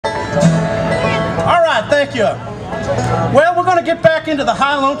All right, thank you. Well, we're going to get back into the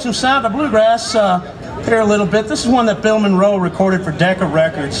high lonesome sound of bluegrass here a little bit. This is one that Bill Monroe recorded for Decca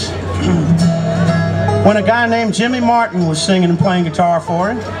Records when a guy named Jimmy Martin was singing and playing guitar for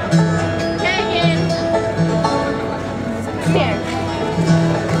him.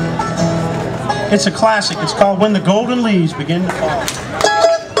 It's a classic. It's called When the Golden Leaves Begin to Fall.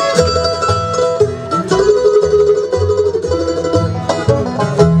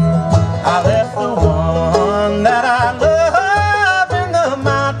 I left the one that I love in the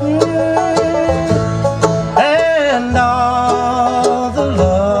mountain, and all the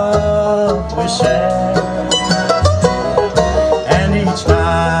love we shared. And each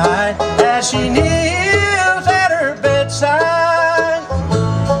night as she kneels at her bedside,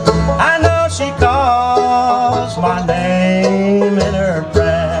 I know she calls my name in her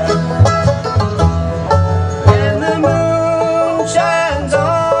prayer. And the moon shines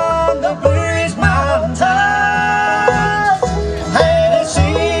on the bluest mountain top, and it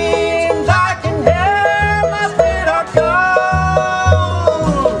seems I can hear my sweetheart call.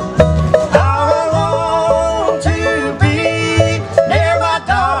 How I long to be near my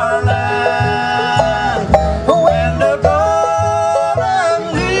darling when the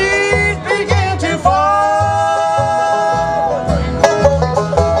golden leaves begin to fall.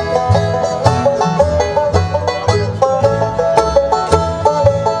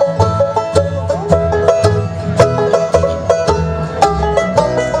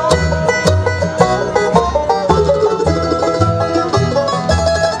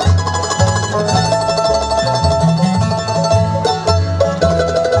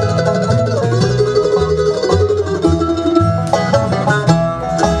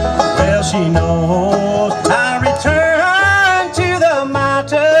 Well, she knows I return to the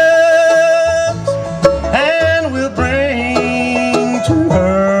mountains and will bring to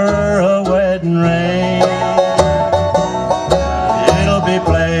her a wedding ring. It'll be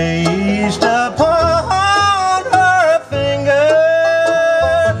placed upon her finger.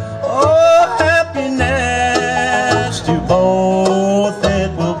 Oh, happiness to both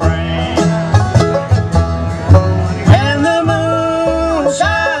it will bring. And the moon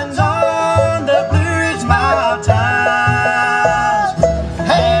shines on the bluest mountains,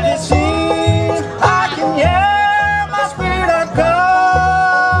 and it seems I can hear my sweetheart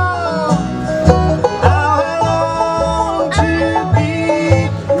call. How I long to be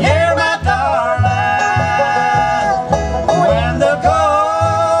near my darling when the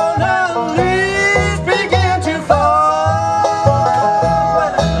golden leaves begin to fall.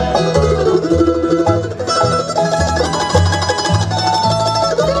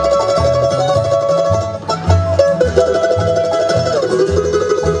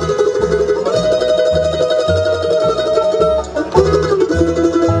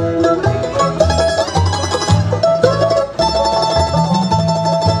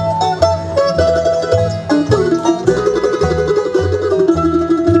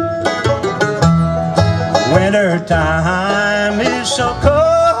 Winter time is so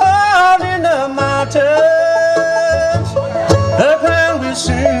cold in the mountains. The ground will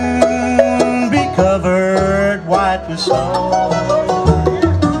soon be covered white with snow.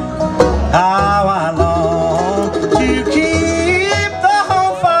 How I long to keep the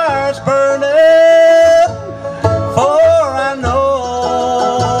home fires burning, for I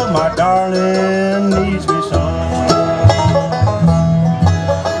know my darling needs me so.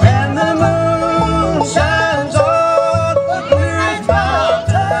 And the moon shines on the bluest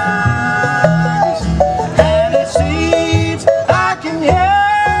mountains, and it seems I can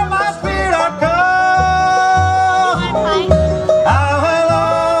hear my sweetheart call. How I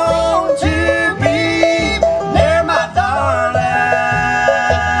long to be near my darling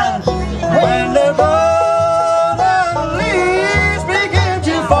when the golden leaves begin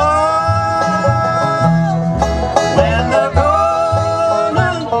to fall. When the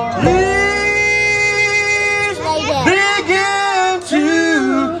golden leaves begin to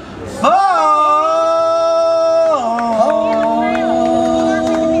fall.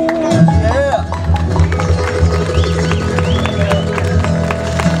 Yeah.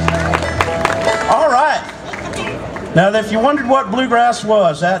 All right. Now, if you wondered what bluegrass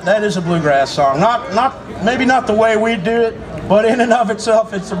was, that is a bluegrass song. Maybe not the way we do it, but in and of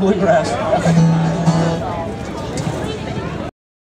itself, it's a bluegrass song.